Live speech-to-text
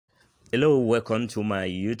Hello, welcome to my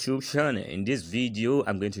YouTube channel. In this video,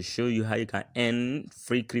 I'm going to show you how you can earn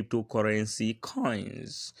free cryptocurrency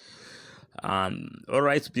coins. All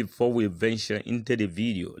right, before we venture into the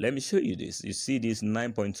video, let me show you this. You see this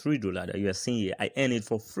 $9.3 that you are seeing here. I earn it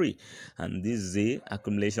for free, and this is the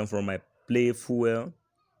accumulation from my Play Fuel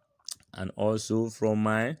and also from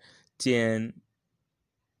my TNC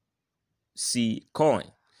coin.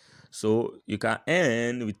 So you can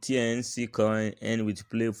earn with TNC coin, earn with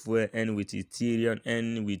Playfuel, earn with Ethereum,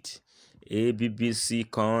 earn with ABBC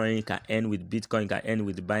coin, you can earn with Bitcoin, you can earn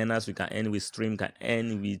with Binance, you can earn with Stream, you can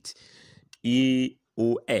earn with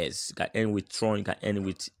EOS, you can earn with Tron, you can earn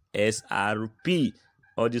with SRP.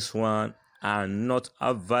 All this one are not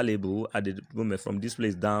available at the moment. From this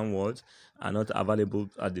place downwards are not available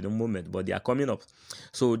at the moment, but they are coming up.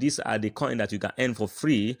 So these are the coin that you can earn for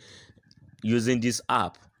free using this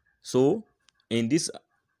app. So in this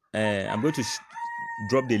I'm going to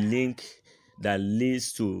drop the link that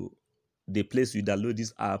leads to the place you download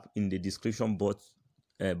this app in the description box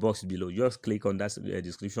below. Just click on that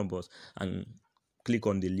description box and click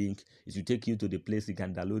on the link. It will take you to the place you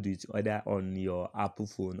can download it either on your Apple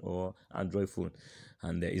phone or Android phone,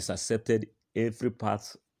 and it's accepted in every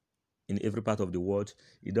part of the world.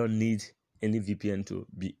 You don't need any VPN to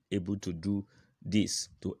be able to do this,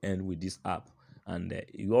 to earn with this app. And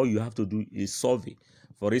all you have to do is survey.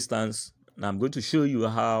 For instance, now I'm going to show you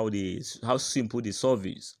how simple the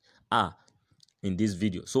surveys are in this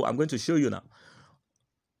video. So I'm going to show you now.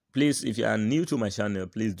 Please, if you are new to my channel,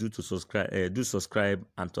 please do subscribe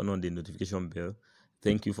and turn on the notification bell.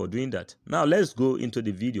 Thank you for doing that. Now let's go into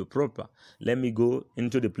the video proper. Let me go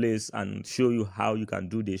into the place and show you how you can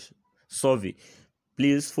do this survey.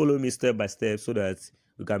 Please follow me step by step so that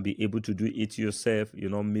you can be able to do it yourself. You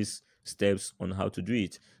don't miss steps on how to do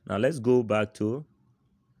it. Now let's go back to,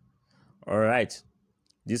 all right,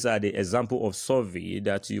 these are the example of survey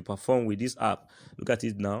that you perform with this app. Look at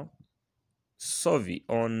it now. Survey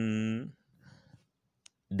on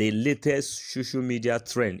the latest social media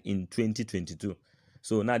trend in 2022.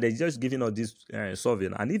 So now they're just giving us this survey,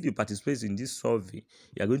 and if you participate in this survey,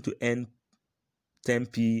 you are going to earn 10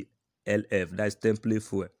 PLF, that's 10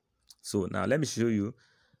 Playfuel. So now let me show you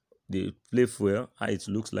the Playfuel, how it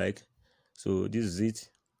looks like. So this is it.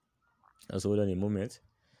 Just hold on a moment.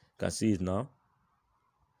 You can see it now.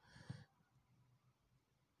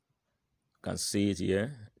 You can see it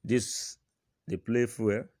here. This the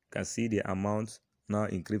Playfuel. You can see the amount now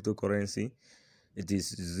in cryptocurrency. It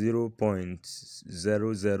is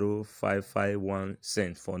 0.00551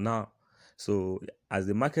 cent for now. So as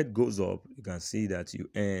the market goes up, you can see that you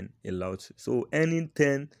earn a lot. So earning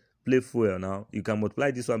 10 Playfuel now, you can multiply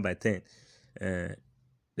this one by 10.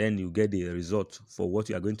 Then you get the result for what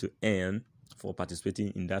you are going to earn for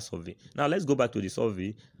participating in that survey. Now let's go back to the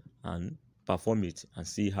survey and perform it and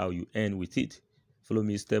see how you earn with it. Follow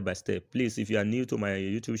me step by step. Please, if you are new to my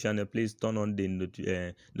YouTube channel, please turn on the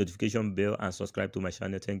notification bell and subscribe to my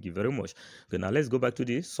channel. Thank you very much. Okay, now let's go back to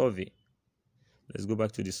the survey. Let's go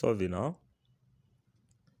back to the survey now.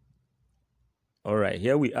 All right,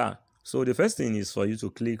 here we are. So the first thing is for you to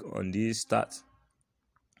click on the start.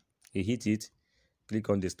 You hit it, click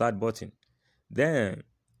on the start button. Then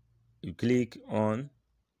you click on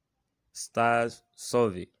start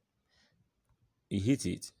survey. You hit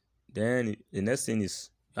it. Then the next thing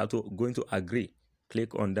is you have to going to agree.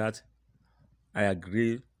 Click on that. I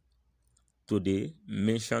agree to the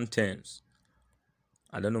mentioned terms.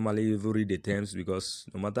 I don't normally even read the terms because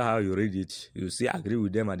no matter how you read it, you see agree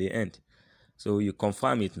with them at the end. So you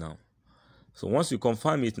confirm it now. So once you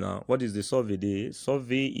confirm it now, what is the survey? The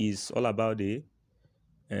survey is all about the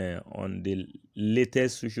on the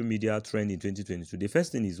latest social media trend in 2022. The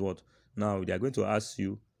first thing is what? Now they are going to ask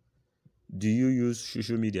you, do you use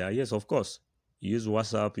social media? Yes, of course. You use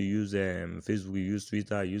WhatsApp, you use Facebook, you use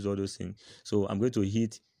Twitter, you use all those things. So I'm going to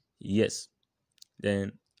hit yes.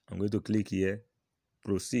 Then I'm going to click here,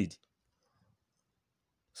 proceed.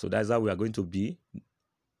 So that's how we are going to be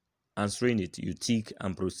answering it. You tick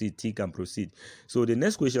and proceed, tick and proceed. So the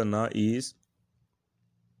next question now is,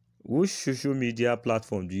 which social media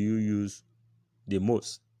platform do you use the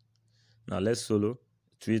most? Now let's follow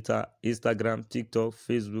Twitter, Instagram, TikTok,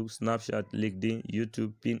 Facebook, Snapchat, LinkedIn,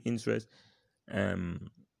 YouTube, Pinterest,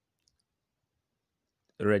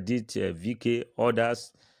 Reddit, VK,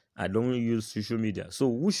 others. I don't use social media. So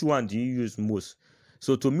which one do you use most?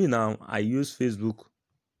 So to me now, I use Facebook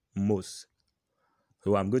most.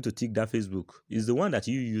 So I'm going to tick that Facebook. Is the one that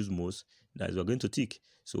you use most that you're going to tick.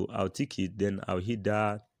 So I'll tick it, then I'll hit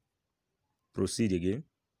that proceed again.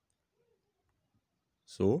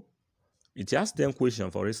 So it asks them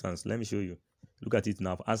question, for instance. Let me show you. Look at it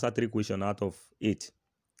now. I've answered 3 questions out of 8.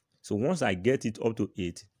 So once I get it up to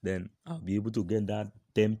 8, then I'll be able to get that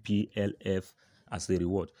 10 PLF as a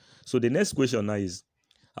reward. So the next question now is,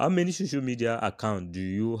 how many social media accounts do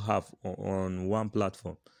you have on one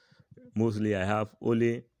platform? Mostly I have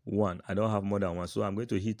only one. I don't have more than one. So I'm going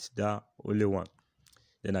to hit that only one.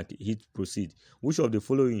 Then I hit proceed. Which of the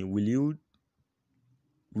following will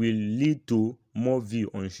lead to more view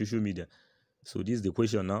on social media? So this is the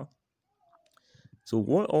question now. So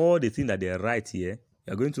what all the things that they write here,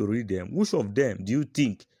 you're going to read them. Which of them do you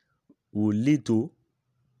think will lead to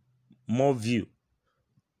more view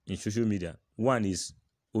in social media? One is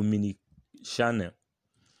omni-channel,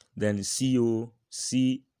 then SEO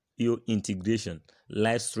integration,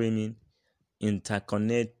 live streaming,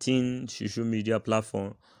 interconnecting social media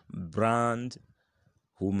platform, brand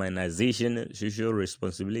humanization, social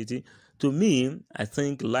responsibility. To me, I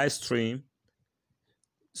think live stream,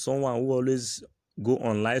 someone who always go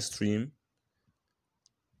on live stream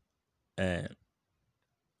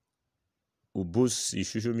who boosts his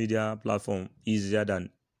social media platform easier than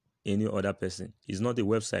any other person. It's not a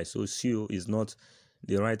website, so SEO is not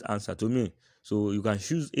the right answer to me. So you can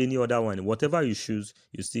choose any other one. Whatever you choose,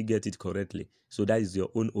 you still get it correctly. So that is your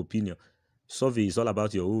own opinion. Survey is all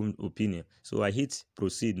about your own opinion. So I hit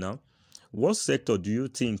proceed now. What sector do you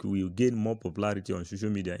think will gain more popularity on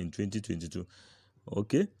social media in 2022?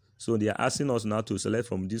 Okay, so they are asking us now to select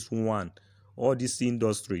from this one or this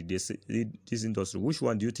industry. This industry, which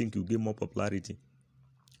one do you think will gain more popularity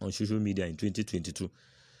on social media in 2022?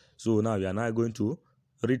 So now we are now going to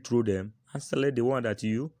read through them and select the one that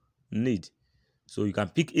you need. So you can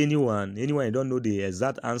pick anyone you don't know the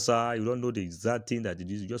exact answer, you don't know the exact thing that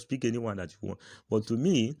it is, you just pick anyone that you want. But to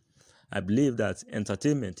me, I believe that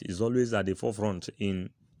entertainment is always at the forefront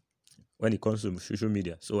when it comes to social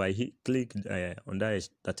media. So I click on that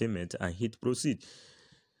entertainment and hit proceed.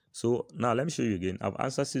 So now let me show you again. I've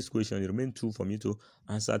answered 6 questions. It remains 2 for me to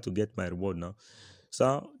answer to get my reward now.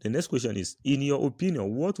 So the next question is, in your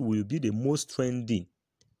opinion, what will be the most trending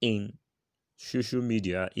in social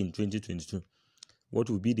media in 2022? What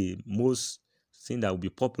will be the most thing that will be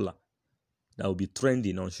popular, that will be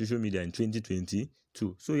trending on social media in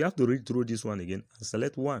 2022? So you have to read through this one again and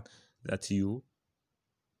select one that you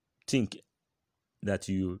think that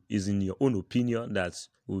is in your own opinion that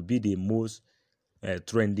will be the most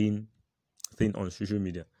trending thing on social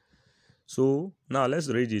media. So now let's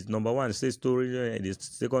read it. Number 1 says story. The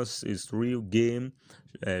second is real game,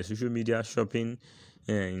 social media, shopping,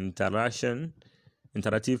 interaction,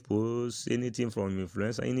 interactive posts, anything from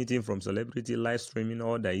influencer, anything from celebrity, live streaming,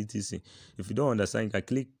 order, etc. If you don't understand, you can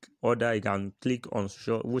click order, you can click on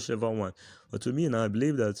whichever one. But to me now, I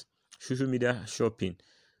believe that social media shopping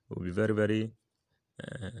will be very, very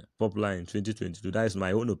popular in 2022. That is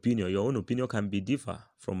my own opinion. Your own opinion can be differ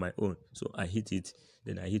from my own. So I hit it,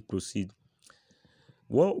 then I hit proceed.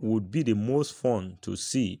 What would be the most fun to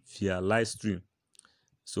see via live stream?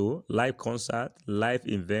 So live concert, live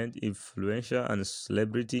event, influencer and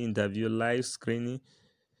celebrity interview, live screening,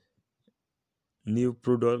 new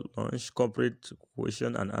product launch, corporate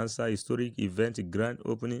question and answer, historic event, grand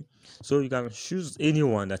opening. So you can choose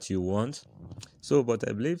anyone that you want. So but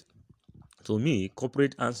I believe, to me,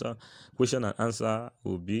 corporate answer, question and answer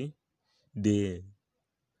will be the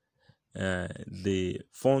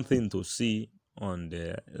fun thing to see on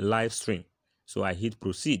the live stream. So I hit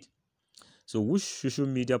proceed. So which social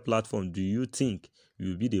media platform do you think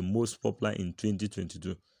will be the most popular in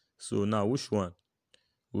 2022? So now which one?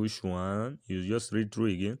 You just read through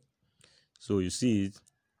again. So you see it: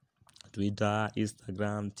 Twitter,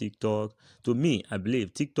 Instagram, TikTok. To me, I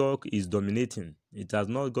believe TikTok is dominating. It has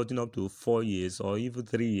not gotten up to 4 years or even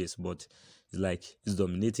 3 years, but it's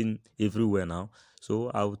dominating everywhere now. So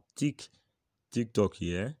I'll tick TikTok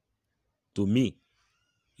here. To me,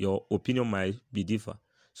 your opinion might be different.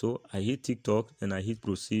 So I hit TikTok and I hit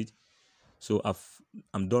proceed. So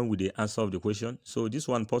I'm done with the answer of the question. So this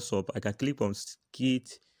one pops up. I can click on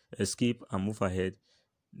skip and move ahead.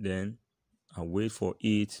 Then I wait for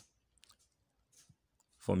it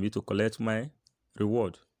for me to collect my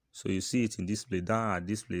reward. So you see it in this place, down at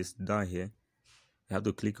this place, down here. I have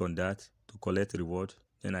to click on that to collect reward.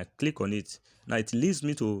 Then I click on it. Now it leads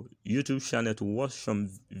me to YouTube channel to watch some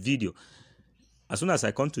video. As soon as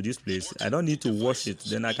I come to this place, I don't need to watch it.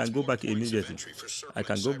 Then I can go back immediately.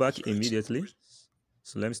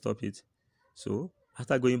 So let me stop it. So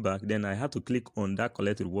after going back, then I have to click on that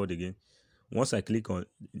collect reward again. Once I click on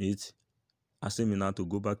it, asking me now to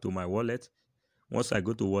go back to my wallet. Once I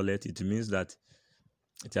go to wallet, it means that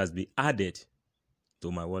it has been added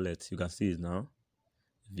to my wallet. You can see it now.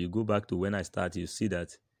 If you go back to when I started, you see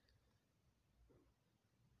that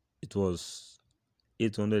it was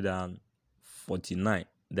 849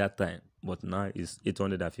 that time, but now it's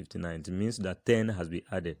 859. It means that 10 has been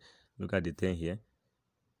added. Look at the 10 here,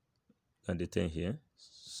 and the 10 here,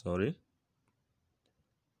 sorry,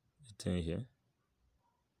 the 10 here.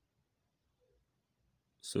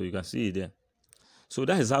 So you can see it there. So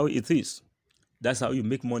that is how it is. That's how you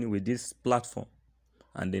make money with this platform.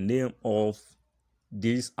 And the name of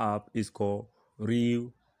this app is called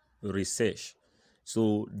Real Research.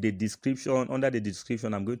 So the description, under the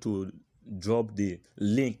description, I'm going to drop the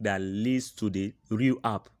link that leads to the Real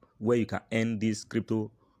app where you can earn this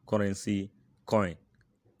cryptocurrency coin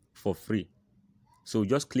for free. So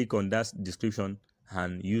just click on that description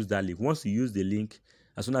and use that link. Once you use the link,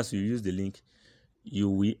 as soon as you use the link, you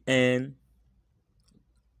will earn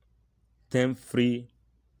 10 free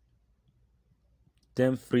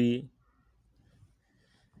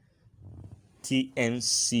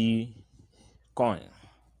TNC coin.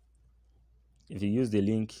 If you use the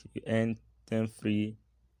link, you earn 10 free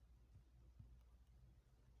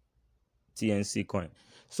TNC coin.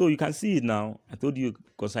 So you can see it now. I told you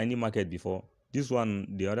consigning market before. This one,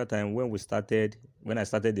 the other time when I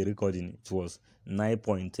started the recording, it was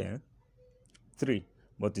 9.3,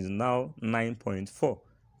 but it's now 9.4. You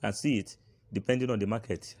can see it depending on the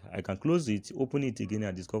market. I can close it, open it again,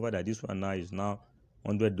 and discover that this one now is now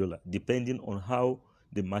 $100, depending on how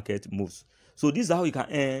the market moves. So this is how you can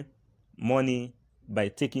earn money by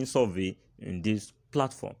taking survey in this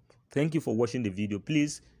platform. Thank you for watching the video.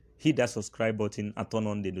 Please hit that subscribe button and turn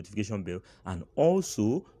on the notification bell. And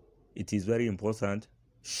also, it is very important,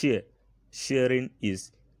 share. Sharing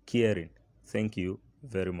is caring. Thank you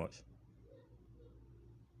very much.